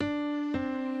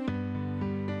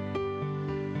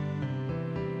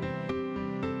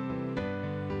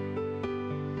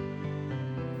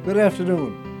Good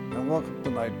afternoon, and welcome to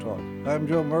Night Talk. I'm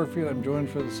Joe Murphy, and I'm joined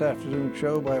for this afternoon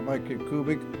show by Mike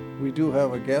Kubik. We do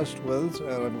have a guest with us, and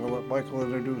I'm going to let Michael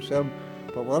introduce him.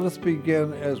 But let us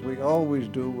begin, as we always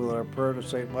do, with our prayer to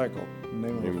St. Michael. In the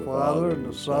name of the Father, and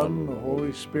the Son, and the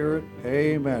Holy Spirit.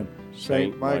 Amen.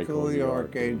 Saint Michael the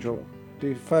Archangel,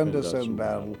 defend us in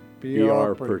battle. Be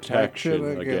our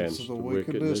protection against the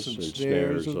wickedness and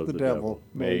snares of the devil.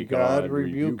 May God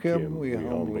rebuke him, we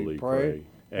humbly pray.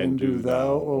 And do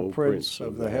thou, O Prince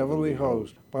of the heavenly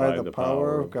host, by the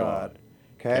power of God,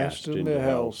 cast into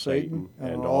hell Satan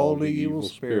and all the evil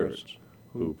spirits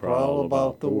who prowl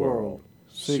about the world,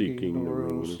 seeking the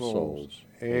ruin of souls.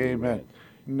 Amen.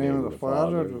 In the name of the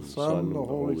Father, the Son, and the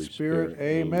Holy Spirit.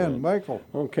 Amen. Michael.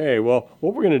 Okay, well,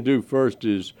 what we're going to do first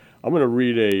is I'm going to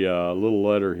read a little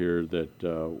letter here that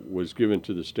was given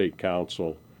to the State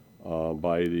Council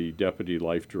by the Deputy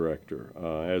Life Director.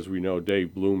 As we know,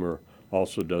 Dave Bloomer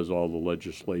also does all the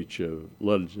legislative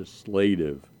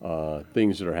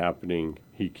things that are happening.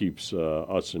 He keeps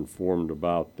us informed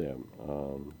about them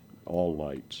all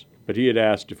nights. But he had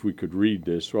asked if we could read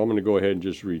this, so I'm going to go ahead and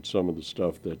just read some of the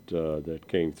stuff that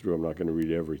came through. I'm not going to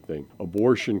read everything.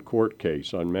 Abortion court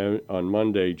case. On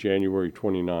Monday, January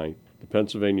 29th, the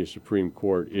Pennsylvania Supreme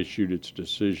Court issued its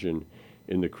decision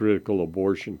in the critical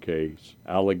abortion case,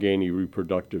 Allegheny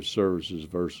Reproductive Services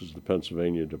versus the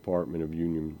Pennsylvania Department of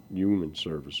Human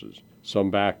Services.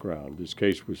 Some background. This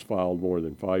case was filed more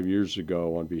than 5 years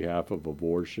ago on behalf of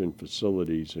abortion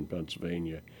facilities in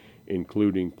Pennsylvania,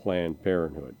 including Planned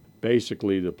Parenthood.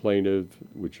 Basically, the plaintiff,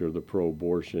 which are the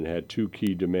pro-abortion, had two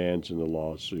key demands in the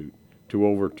lawsuit: to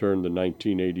overturn the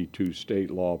 1982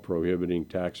 state law prohibiting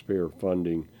taxpayer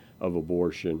funding of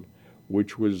abortion,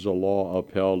 which was a law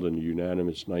upheld in a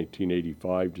unanimous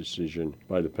 1985 decision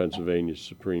by the Pennsylvania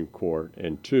Supreme Court,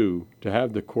 and two, to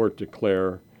have the court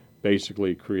declare,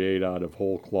 basically create out of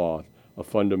whole cloth, a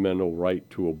fundamental right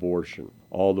to abortion,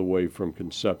 all the way from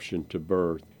conception to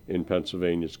birth in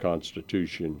Pennsylvania's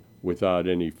Constitution, without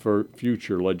any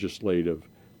future legislative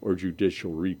or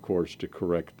judicial recourse to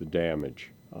correct the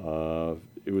damage.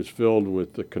 It was filled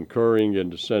with the concurring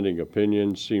and dissenting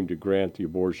opinions, seemed to grant the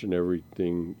abortion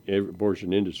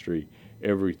industry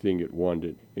everything it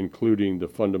wanted, including the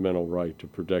fundamental right to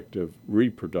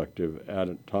reproductive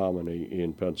autonomy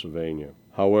in Pennsylvania.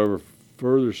 However,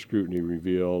 further scrutiny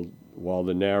revealed, while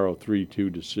the narrow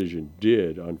 3-2 decision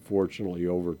did unfortunately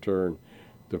overturn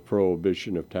the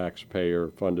prohibition of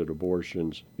taxpayer-funded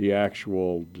abortions, the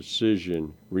actual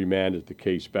decision remanded the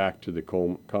case back to the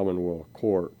Commonwealth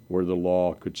Court, where the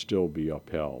law could still be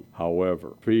upheld.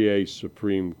 However, PA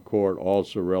Supreme Court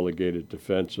also relegated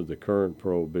defense of the current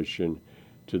prohibition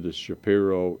to the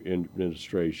Shapiro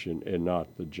administration and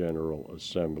not the General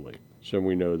Assembly. So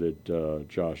we know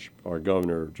that our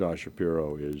Governor, Josh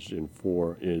Shapiro, is in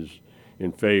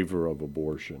favor of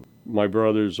abortion. My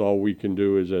brothers, all we can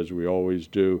do is, as we always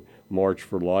do, March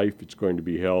for Life. It's going to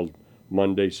be held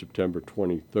Monday, September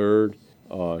 23rd,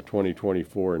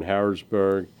 2024 in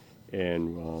Harrisburg,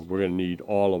 and we're going to need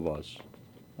all of us,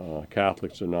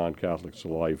 Catholics and non-Catholics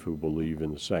alike, who believe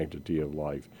in the sanctity of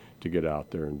life, to get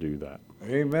out there and do that.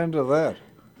 Amen to that.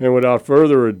 And without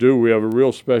further ado, we have a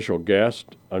real special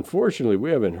guest. Unfortunately,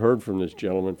 we haven't heard from this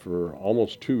gentleman for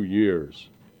almost 2 years.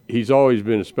 He's always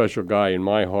been a special guy in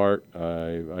my heart.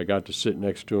 I got to sit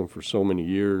next to him for so many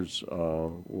years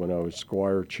when I was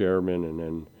Squire chairman and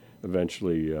then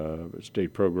eventually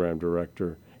state program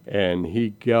director. And he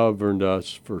governed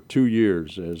us for 2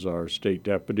 years as our state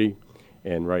deputy.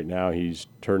 And right now he's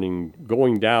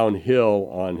going downhill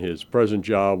on his present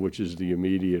job, which is the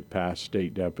immediate past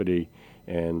state deputy.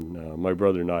 And my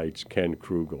brother Knight's Ken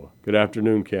Krugel. Good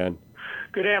afternoon, Ken.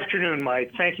 Good afternoon,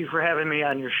 Mike. Thank you for having me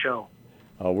on your show.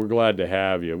 We're glad to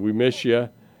have you. We miss you.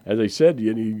 As I said,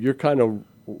 you're kind of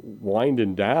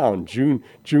winding down. June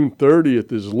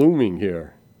 30th is looming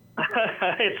here.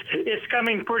 It's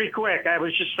coming pretty quick. I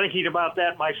was just thinking about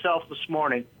that myself this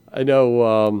morning. I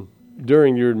know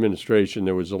during your administration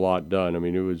there was a lot done. I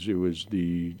mean, it was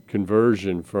the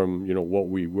conversion from what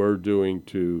we were doing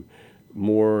to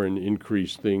more and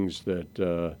increased things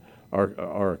that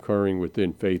are occurring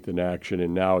within Faith in Action,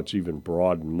 and now it's even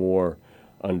broadened more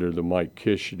under the Mike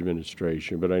Kish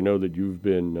administration. But I know that you've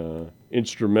been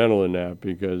instrumental in that,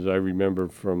 because I remember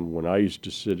from when I used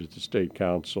to sit at the State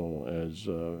Council as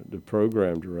the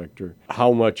program director,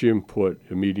 how much input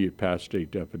immediate past state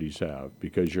deputies have,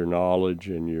 because your knowledge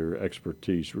and your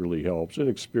expertise really helps, and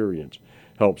experience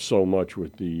helps so much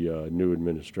with the new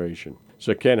administration.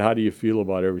 So, Ken, how do you feel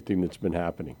about everything that's been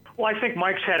happening? Well, I think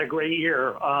Mike's had a great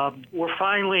year. We're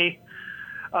finally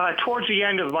Towards the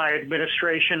end of my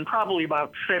administration, probably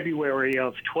about February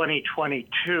of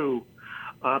 2022,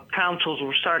 councils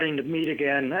were starting to meet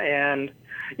again, and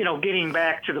getting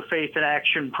back to the Faith in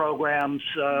Action programs.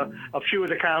 A few of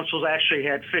the councils actually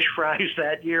had fish fries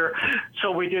that year,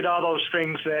 so we did all those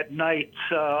things that Knights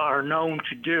are known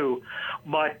to do.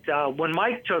 But when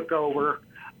Mike took over,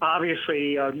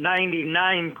 obviously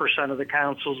 99% of the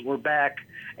councils were back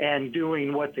and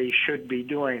doing what they should be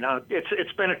doing.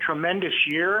 It's been a tremendous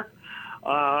year.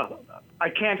 I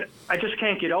just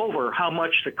can't get over how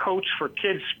much the Coats for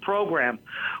Kids program,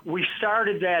 we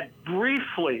started that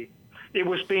briefly. It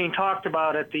was being talked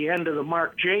about at the end of the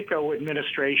Mark Jaco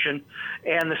administration,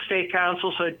 and the state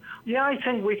council said, yeah, I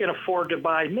think we can afford to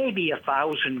buy maybe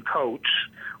 1,000 coats.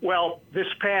 Well, this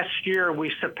past year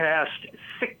we surpassed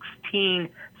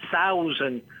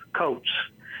 16,000 coats.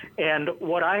 And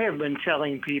what I have been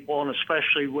telling people, and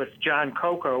especially with John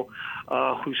Coco,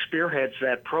 who spearheads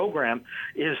that program,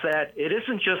 is that it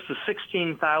isn't just the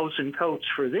 16,000 coats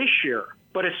for this year,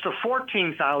 but it's the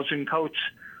 14,000 coats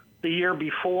the year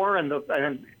before and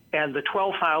the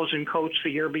 12,000 coats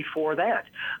the year before that.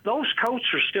 Those coats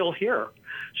are still here.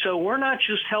 So we're not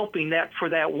just helping that for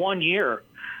that 1 year.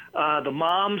 The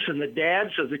moms and the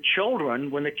dads of the children,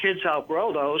 when the kids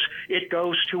outgrow those, it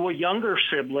goes to a younger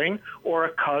sibling or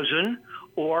a cousin,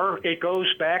 or it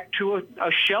goes back to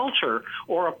a shelter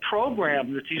or a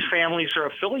program that these families are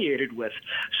affiliated with.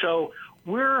 So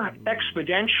we're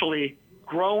exponentially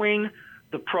growing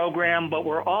the program, but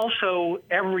we're also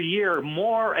every year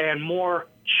more and more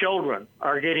children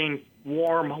are getting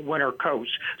warm winter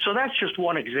coats. So that's just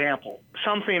one example.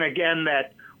 Something, again,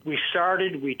 that we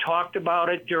started, we talked about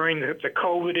it during the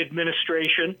COVID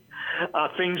administration,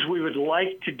 things we would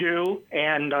like to do.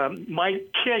 And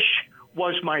Mike Kish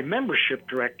was my membership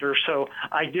director, so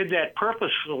I did that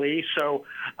purposefully. So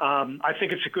I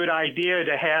think it's a good idea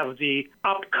to have the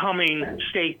upcoming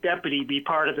state deputy be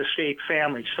part of the state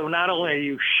family. So not only are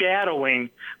you shadowing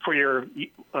for your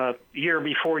year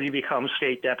before you become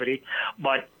state deputy,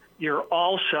 but you're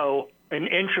also an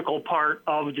integral part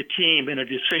of the team in a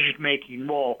decision-making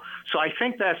role. So I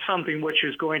think that's something which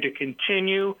is going to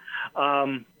continue.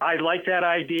 I like that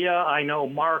idea. I know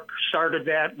Mark started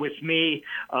that with me.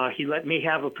 He let me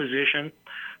have a position.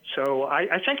 So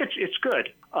I think it's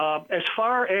good. As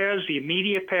far as the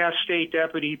immediate past state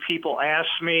deputy, people ask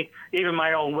me, even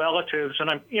my own relatives,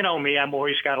 and I'm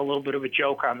always got a little bit of a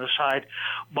joke on the side,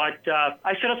 but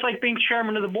I said it's like being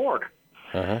chairman of the board.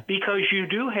 Uh-huh. Because you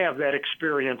do have that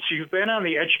experience. You've been on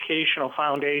the Educational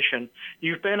Foundation.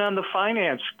 You've been on the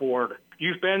Finance Board.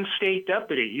 You've been state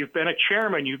deputy. You've been a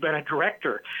chairman. You've been a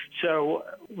director. So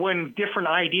when different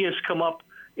ideas come up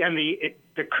in the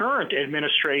current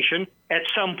administration, at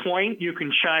some point you can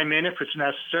chime in if it's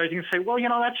necessary. You can say, well,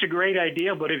 that's a great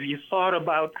idea, but have you thought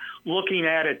about looking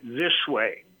at it this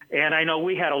way? And I know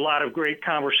we had a lot of great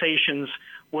conversations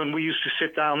when we used to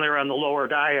sit down there on the lower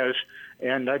dais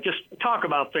and just talk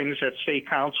about things that state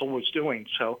council was doing.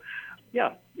 So,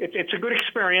 yeah, it's a good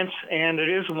experience, and it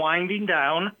is winding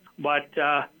down. But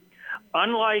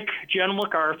unlike Jen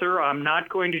MacArthur, I'm not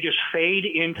going to just fade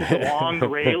into the long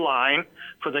gray line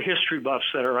for the history buffs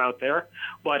that are out there,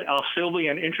 but I'll still be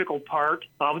an integral part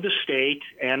of the state,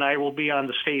 and I will be on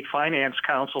the State Finance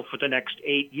Council for the next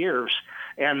 8 years.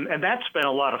 And that's been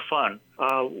a lot of fun.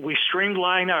 We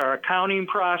streamline our accounting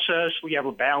process. We have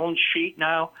a balance sheet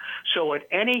now. So at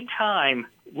any time,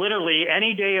 literally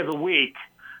any day of the week,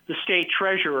 the state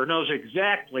treasurer knows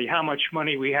exactly how much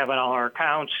money we have in all our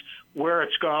accounts, where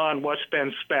it's gone, what's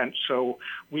been spent. So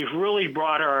we've really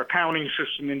brought our accounting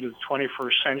system into the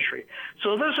 21st century.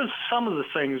 So those are some of the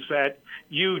things that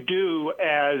you do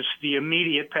as the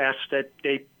immediate past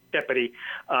state deputy.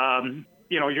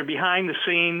 You're behind the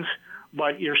scenes,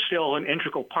 but you're still an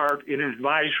integral part in an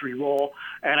advisory role.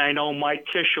 And I know Mike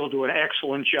Kish will do an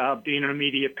excellent job being an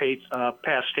immediate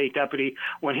past state deputy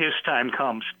when his time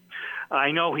comes.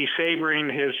 I know he's savoring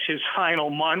his final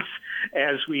month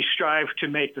as we strive to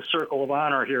make the Circle of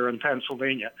Honor here in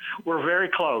Pennsylvania. We're very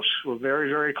close. We're very,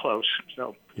 very close.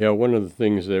 So. Yeah, one of the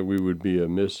things that we would be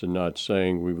amiss in not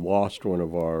saying, we've lost one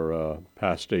of our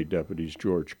past state deputies,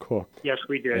 George Cook. Yes,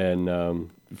 we did.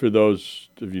 And for those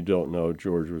of you who don't know,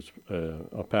 George was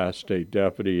a past state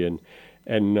deputy,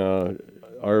 and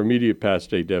our immediate past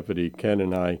state deputy, Ken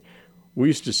and I, we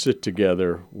used to sit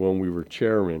together when we were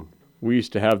chairman. We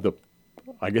used to have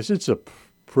I guess it's a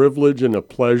privilege and a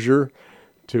pleasure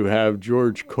to have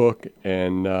George Cook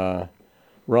and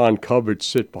Ron Cubbage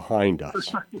sit behind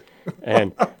us.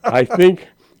 And I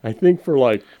think for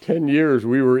like 10 years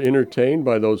we were entertained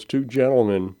by those two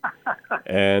gentlemen.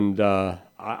 And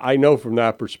I know from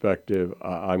that perspective,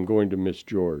 I'm going to miss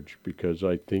George because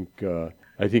I think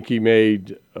he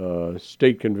made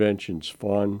state conventions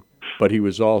fun, but he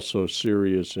was also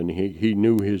serious, and he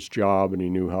knew his job and he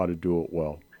knew how to do it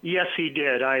well. Yes, he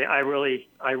did. I really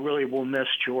will miss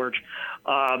George.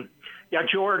 Yeah,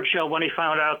 George, when he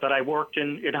found out that I worked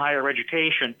in higher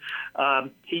education,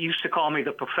 he used to call me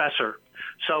the professor.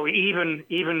 So even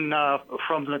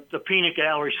from the peanut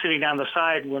gallery sitting on the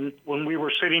side when we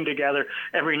were sitting together,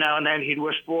 every now and then he'd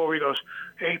whisper over, he goes,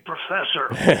 "Hey,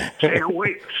 professor,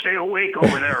 stay awake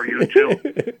over there, you two."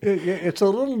 It's a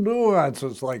little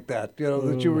nuances like that,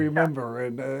 that you remember,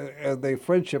 and the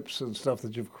friendships and stuff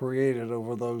that you've created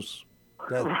over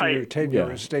your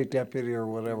tenure as state deputy or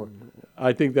whatever.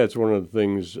 I think that's one of the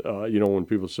things, when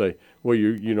people say, well,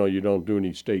 you don't do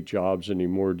any state jobs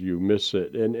anymore, do you miss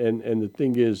it? And the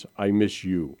thing is, I miss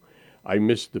you. I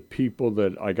miss the people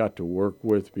that I got to work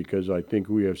with because I think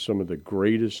we have some of the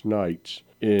greatest knights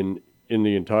in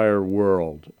the entire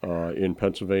world in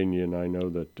Pennsylvania, and I know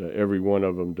that every one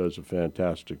of them does a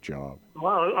fantastic job.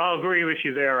 Well, I'll agree with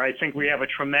you there. I think we have a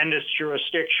tremendous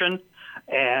jurisdiction,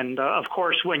 and of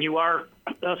course, when you are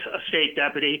a state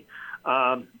deputy,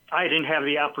 I didn't have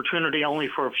the opportunity only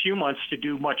for a few months to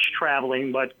do much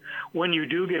traveling, but when you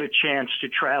do get a chance to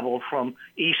travel from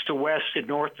east to west and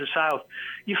north to south,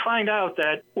 you find out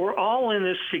that we're all in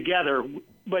this together,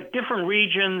 but different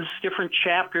regions, different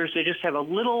chapters, they just have a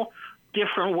little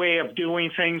different way of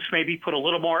doing things, maybe put a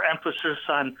little more emphasis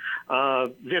on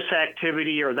this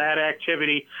activity or that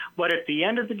activity. But at the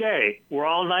end of the day, we're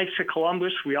all Knights of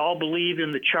Columbus. We all believe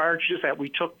in the charges that we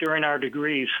took during our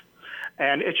degrees.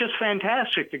 And it's just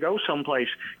fantastic to go someplace.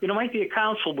 Might be a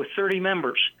council with 30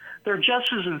 members. They're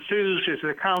just as enthused as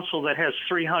the council that has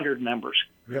 300 members.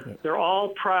 Yep. They're all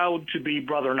proud to be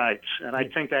Brother Knights, and I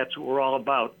think that's what we're all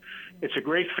about. It's a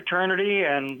great fraternity,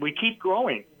 and we keep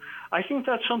growing. I think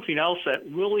that's something else that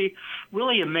really,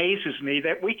 really amazes me,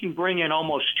 that we can bring in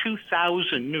almost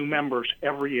 2,000 new members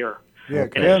every year. Yeah,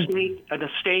 in a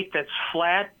state that's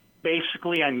flat,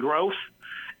 basically, on growth.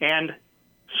 And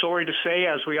sorry to say,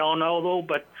 as we all know, though,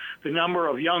 but the number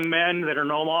of young men that are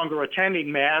no longer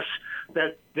attending Mass,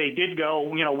 that they did go,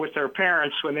 with their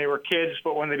parents when they were kids,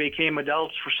 but when they became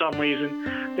adults, for some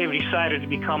reason, they've decided to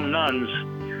become nuns,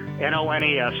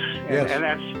 N-O-N-E-S. Yes. And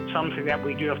that's something that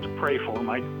we do have to pray for,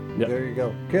 Mike. Yep. There you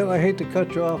go. Ken, I hate to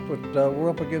cut you off, but we're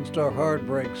up against our hard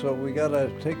break, so we got to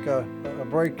take a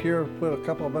break here, put a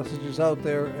couple of messages out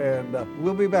there, and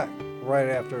we'll be back right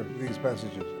after these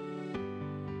messages.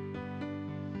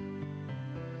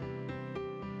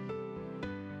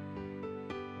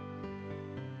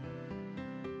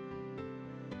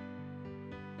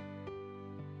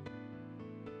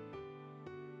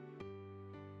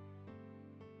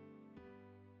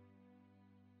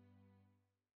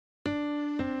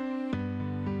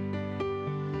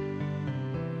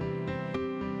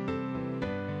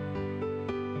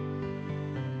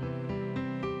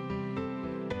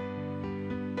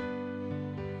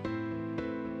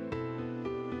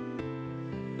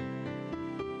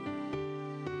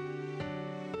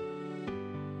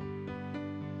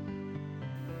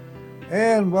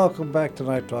 And welcome back to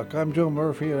Night Talk. I'm Joe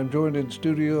Murphy, and I'm joined in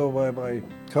studio by my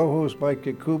co-host, Mike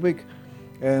Kubik.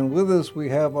 And with us, we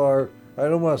have our, I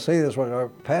don't want to say this wrong,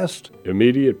 our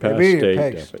immediate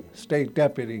past state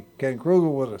deputy, Ken Kruger,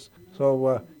 with us.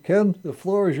 So, Ken, the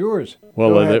floor is yours.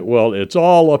 Well, it's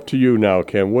all up to you now,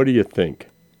 Ken. What do you think?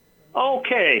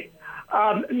 Okay.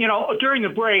 During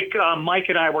the break, Mike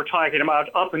and I were talking about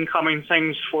up-and-coming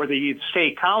things for the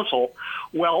state council.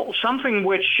 Well, something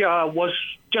which was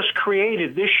just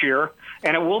created this year,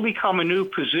 and it will become a new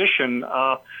position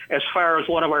as far as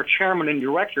one of our chairman and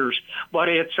directors, but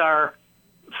it's our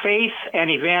faith and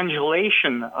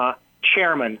evangelization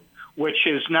chairman, which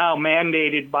is now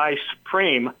mandated by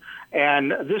Supreme.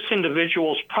 And this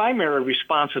individual's primary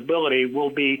responsibility will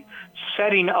be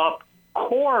setting up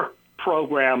core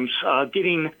programs,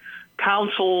 getting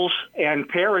councils and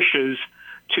parishes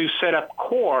to set up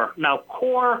core. Now,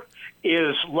 core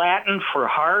is Latin for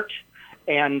heart,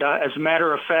 and as a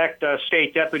matter of fact,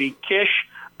 State Deputy Kish,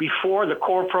 before the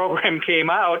core program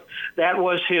came out, that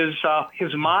was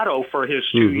his motto for his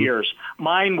 2 years.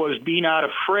 Mine was "Be Not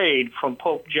Afraid" from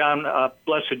Pope John,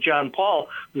 Blessed John Paul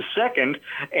II,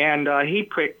 and he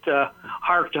picked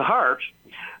 "Heart to Heart"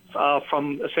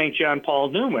 from St. John Paul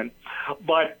Newman.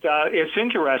 But it's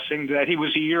interesting that he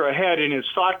was a year ahead in his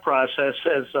thought process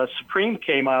as Supreme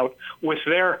came out with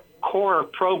their core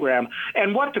program.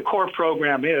 And what the core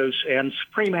program is, and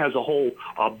Supreme has a whole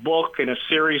book and a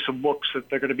series of books that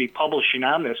they're going to be publishing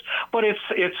on this, but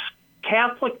it's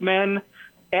Catholic men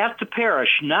at the parish,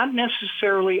 not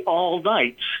necessarily all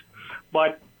nights,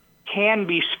 but can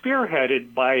be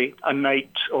spearheaded by a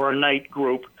night or a night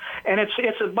group. And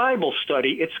it's a Bible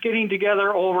study. It's getting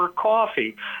together over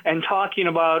coffee and talking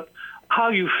about how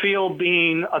you feel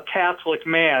being a Catholic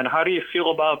man. How do you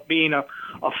feel about being a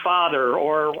father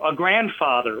or a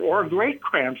grandfather or a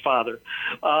great-grandfather,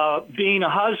 being a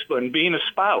husband, being a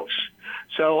spouse?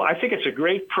 So I think it's a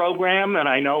great program, and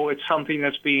I know it's something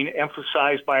that's being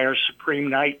emphasized by our Supreme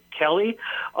Knight, Kelly.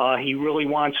 He really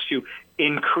wants to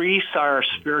increase our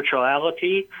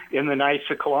spirituality in the Knights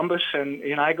of Columbus,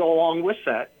 and I go along with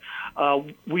that.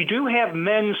 We do have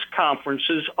men's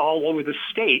conferences all over the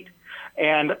state,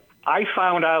 and I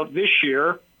found out this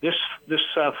year, this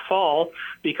fall,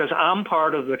 because I'm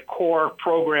part of the core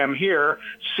program here,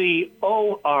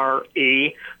 CORE,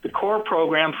 the core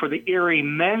program for the Erie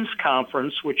Men's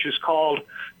Conference, which is called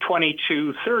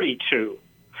 2232.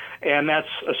 And that's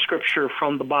a scripture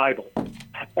from the Bible.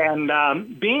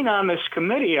 And being on this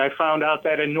committee, I found out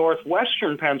that in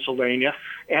northwestern Pennsylvania,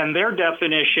 and their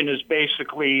definition is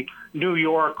basically New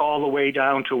York all the way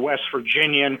down to West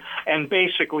Virginia and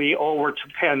basically over to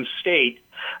Penn State,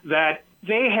 that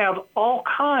they have all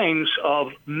kinds of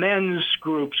men's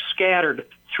groups scattered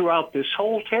throughout this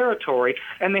whole territory,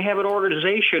 and they have an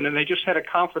organization, and they just had a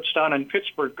conference down in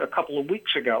Pittsburgh a couple of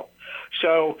weeks ago.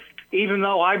 So even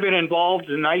though I've been involved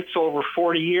in Knights over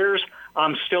 40 years,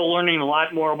 I'm still learning a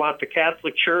lot more about the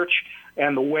Catholic Church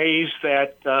and the ways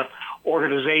that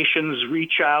organizations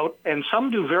reach out, and some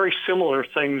do very similar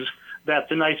things that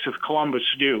the Knights of Columbus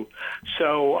do.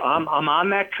 So I'm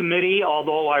on that committee,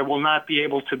 although I will not be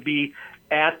able to be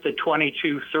at the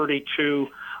 2232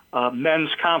 men's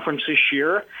conference this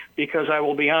year because I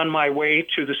will be on my way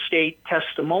to the state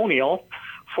testimonial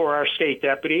for our state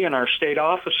deputy and our state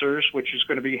officers, which is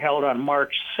going to be held on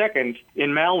March 2nd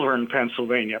in Malvern,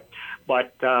 Pennsylvania.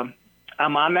 But I'm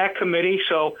on that committee,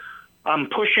 so I'm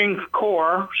pushing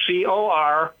CORE,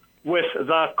 C-O-R, with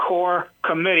the core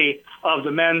committee of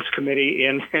the men's committee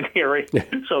in Erie.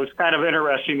 So it's kind of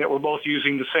interesting that we're both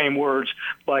using the same words,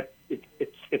 but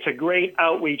it's a great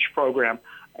outreach program.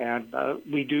 And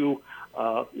we do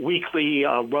weekly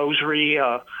rosary.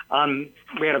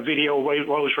 We had a video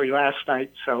rosary last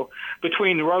night. So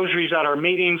between the rosaries at our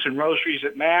meetings and rosaries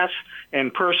at Mass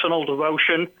and personal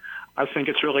devotion, I think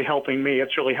it's really helping me.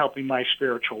 It's really helping my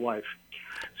spiritual life.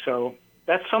 So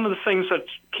that's some of the things that's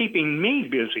keeping me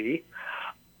busy.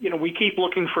 You know, we keep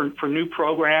looking for new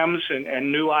programs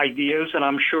and new ideas, and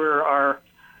I'm sure our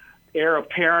heir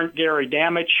apparent, Gary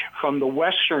Damage, from the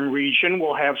Western region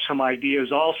will have some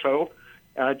ideas also.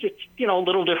 Just, a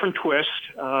little different twist.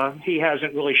 He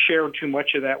hasn't really shared too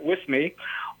much of that with me.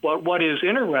 But what is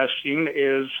interesting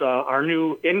is our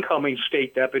new incoming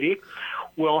state deputy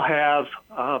will have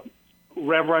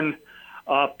Reverend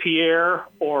Pierre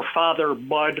or Father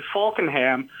Bud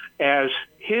Falkenham as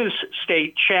his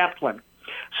state chaplain.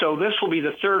 So this will be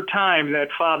the third time that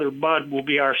Father Bud will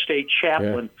be our state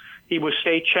chaplain. Yeah. He was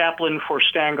state chaplain for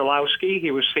Stangalowski.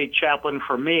 He was state chaplain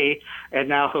for me, and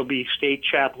now he'll be state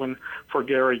chaplain for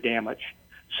Gary Damage.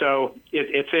 So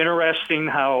it's interesting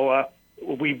how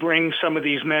we bring some of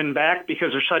these men back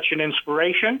because they're such an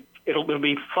inspiration. It'll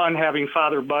be fun having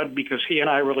Father Bud because he and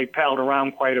I really palled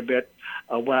around quite a bit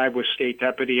when I was state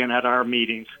deputy and at our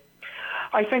meetings.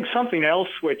 I think something else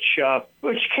which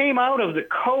came out of the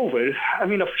COVID,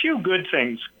 a few good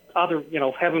things.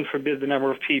 Heaven forbid the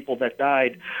number of people that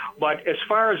died. But as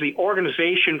far as the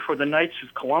organization for the Knights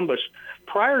of Columbus,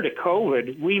 prior to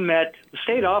COVID, the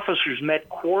state officers met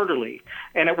quarterly,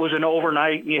 and it was an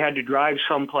overnight, and you had to drive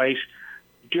someplace.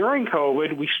 During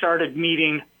COVID, we started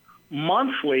meeting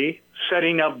monthly,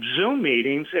 setting up Zoom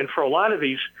meetings, and for a lot of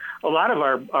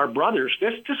our brothers,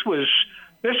 this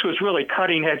was really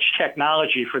cutting edge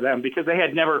technology for them because they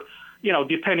had never,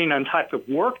 depending on type of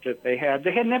work that they had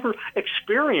never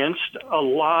experienced a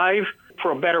live,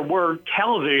 for a better word,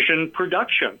 television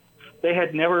production. They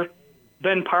had never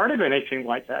been part of anything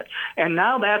like that. And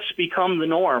now that's become the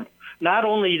norm. Not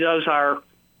only does our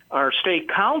state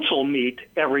council meet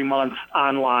every month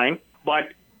online, but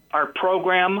our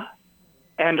program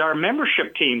and our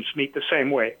membership teams meet the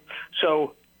same way.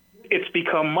 So it's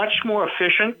become much more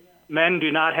efficient. Men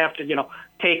do not have to,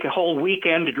 take a whole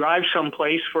weekend to drive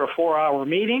someplace for a 4-hour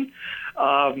meeting,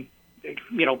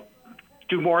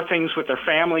 do more things with their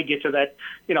family, get to that,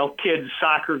 kids'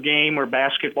 soccer game or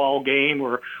basketball game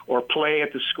or play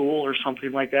at the school or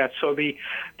something like that. So the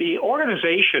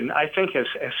organization, I think, has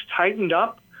tightened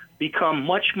up, become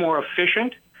much more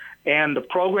efficient, and the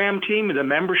program team and the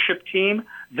membership team,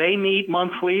 they meet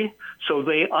monthly, so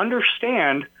they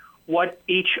understand what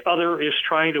each other is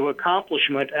trying to accomplish.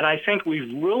 And I think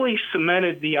we've really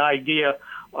cemented the idea.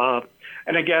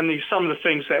 And again, some of the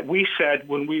things that we said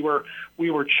when we were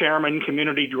chairman,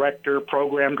 community director,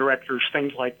 program directors,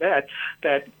 things like that,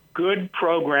 that good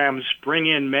programs bring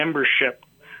in membership,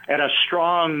 and a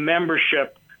strong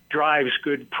membership drives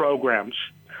good programs.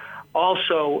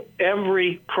 Also,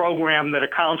 every program that a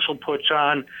council puts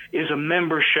on is a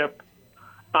membership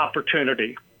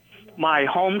opportunity. My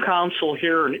home council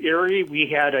here in Erie, we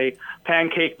had a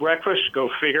pancake breakfast, go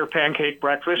figure, pancake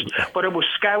breakfast, but it was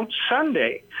Scout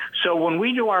Sunday. So when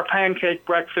we do our pancake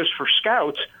breakfast for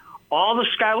Scouts, all the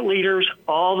Scout leaders,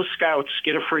 all the Scouts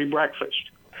get a free breakfast.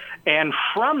 And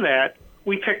from that,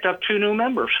 we picked up 2 new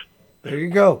members. There you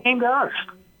go. They came to us.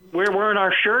 We're wearing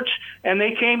our shirts, and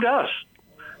they came to us.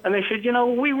 And they said,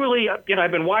 we really, I've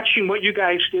been watching what you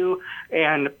guys do,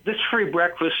 and this free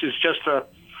breakfast is just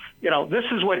this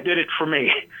is what did it for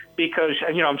me. Because,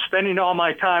 I'm spending all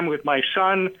my time with my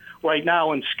son right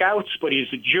now in Scouts, but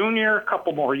he's a junior, a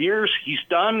couple more years. He's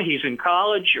done. He's in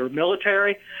college or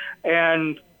military.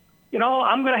 And,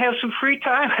 I'm going to have some free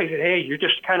time. I said, hey, you're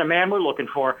just the kind of man we're looking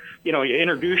for. You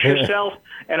introduce yourself.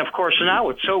 And, of course, now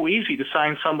it's so easy to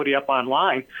sign somebody up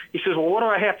online. He says, well, what do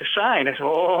I have to sign? I said,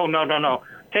 oh, no.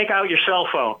 Take out your cell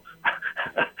phone.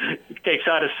 He takes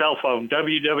out his cell phone,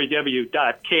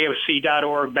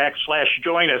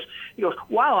 www.kfc.org/join us. He goes,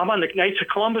 wow, I'm on the Knights of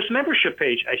Columbus membership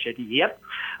page. I said, yep.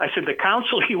 I said, the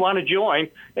council you want to join,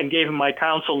 and gave him my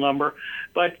council number.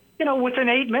 But, within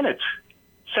 8 minutes,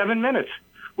 7 minutes,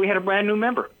 we had a brand new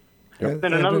member. Yep.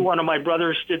 And another one of my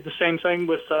brothers did the same thing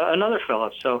with another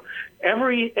fellow. So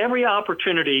every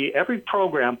opportunity, every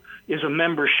program is a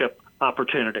membership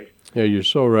opportunity. Yeah, you're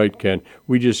so right, Ken.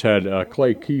 We just had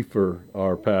Clay Kiefer,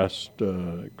 our past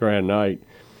Grand Knight.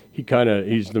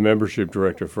 He's the membership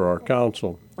director for our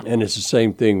council. And it's the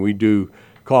same thing. We do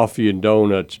coffee and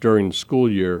donuts during the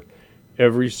school year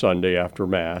every Sunday after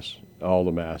Mass, all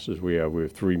the Masses. We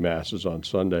have 3 Masses on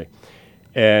Sunday.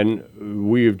 And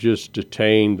we have just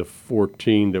attained the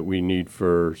 14 that we need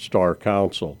for Star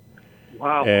Council.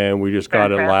 Wow. And we just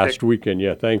got it last weekend.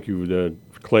 Yeah, thank you.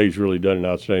 Clay's really done an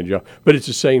outstanding job. But it's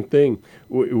the same thing.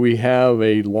 We have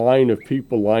a line of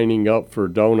people lining up for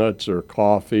donuts or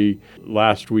coffee.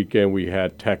 Last weekend we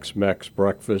had Tex-Mex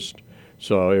breakfast.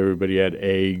 So everybody had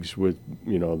eggs with,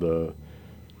 the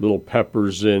little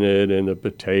peppers in it and the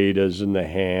potatoes and the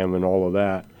ham and all of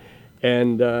that.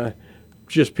 And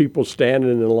just people standing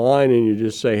in the line, and you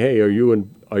just say, hey, are you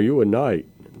a knight?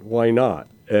 Why not?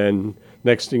 And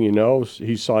next thing you know,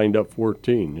 he signed up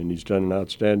 14, and he's done an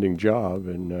outstanding job,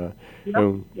 and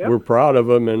we're proud of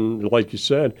him. And like you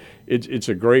said, it's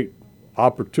a great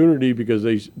opportunity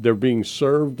because they're being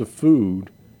served the food,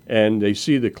 and they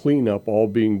see the cleanup all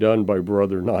being done by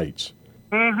brother knights.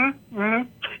 Mm-hmm. Mm-hmm.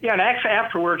 Yeah, and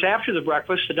afterwards, after the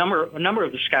breakfast, a number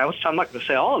of the Scouts, I'm not going to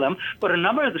say all of them, but a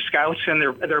number of the Scouts and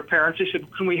their parents, they said,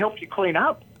 can we help you clean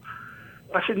up?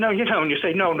 I said, no, and you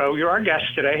say, no, you're our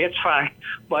guest today. It's fine.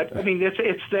 But,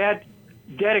 it's that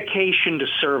dedication to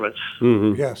service.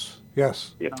 Mm-hmm. Yes.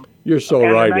 You're so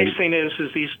and right. The nice thing is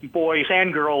these boys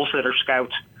and girls that are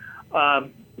Scouts,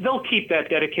 they'll keep that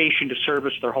dedication to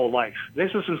service their whole life.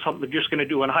 This isn't something they're just going to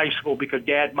do in high school because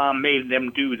dad, mom made them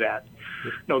do that.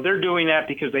 No, they're doing that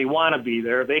because they want to be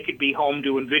there. They could be home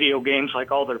doing video games like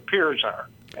all their peers are.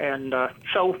 And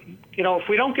so, if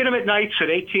we don't get them at nights at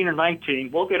 18 or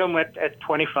 19, we'll get them at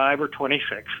 25 or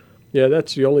 26. Yeah,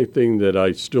 that's the only thing that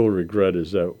I still regret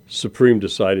is that Supreme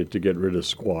decided to get rid of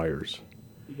squires.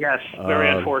 Yes, very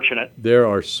unfortunate. There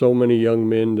are so many young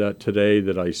men today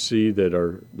that I see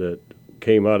that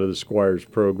came out of the squires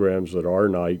programs that are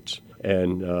knights,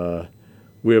 and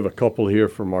we have a couple here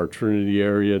from our Trinity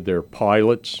area. They're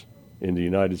pilots in the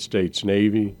United States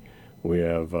Navy. We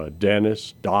have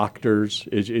dentists, doctors.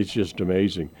 It's just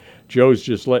amazing. Joe's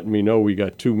just letting me know we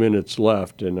got 2 minutes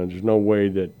left, and there's no way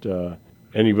that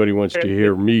anybody wants to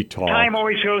hear me talk. Time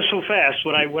always goes so fast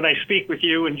when I speak with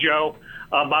you and Joe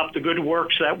about the good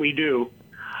works that we do.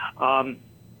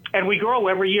 And we grow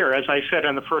every year, as I said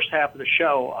in the first half of the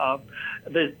show.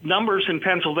 The numbers in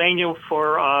Pennsylvania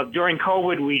for during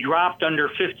COVID, we dropped under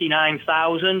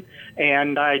 59,000,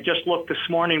 and I just looked this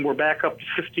morning, we're back up to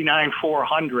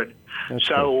 59,400.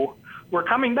 So we're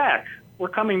coming back.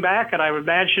 And I would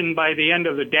imagine by the end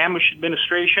of the Damisch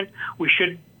administration, we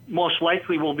should most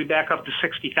likely will be back up to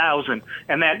 60,000.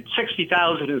 And that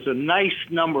 60,000 is a nice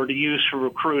number to use for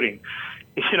recruiting.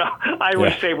 I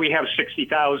always say we have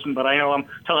 60,000, but I know I'm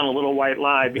telling a little white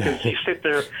lie because you sit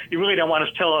there, you really don't want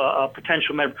to tell a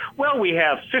potential member. Well, we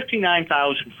have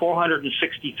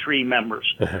 59,463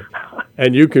 members.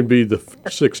 And you can be the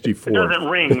 64. It doesn't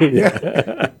ring.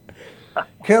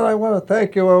 Ken, I want to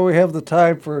thank you while we have the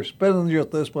time for spending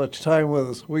this much time with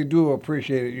us. We do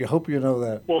appreciate it. You hope you know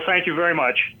that. Well, thank you very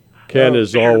much. Ken,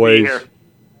 as Pleasure to be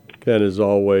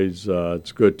always, here.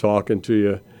 it's good talking to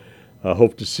you. I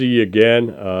hope to see you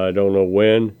again. I don't know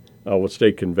when.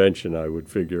 State convention, I would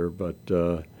figure, but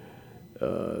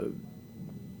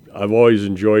I've always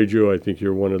enjoyed you. I think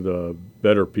you're one of the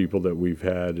better people that we've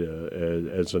had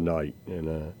as a knight,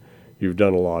 and you've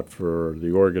done a lot for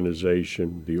the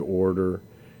organization, the order,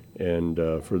 and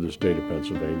for the state of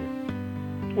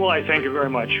Pennsylvania. Well, I thank you very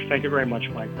much. Thank you very much,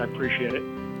 Mike. I appreciate it.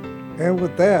 And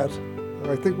with that,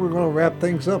 I think we're going to wrap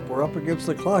things up. We're up against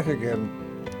the clock again.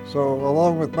 So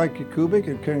along with Mikey Kubik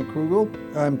and Ken Krugel,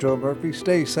 I'm Joe Murphy.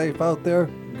 Stay safe out there.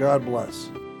 God bless.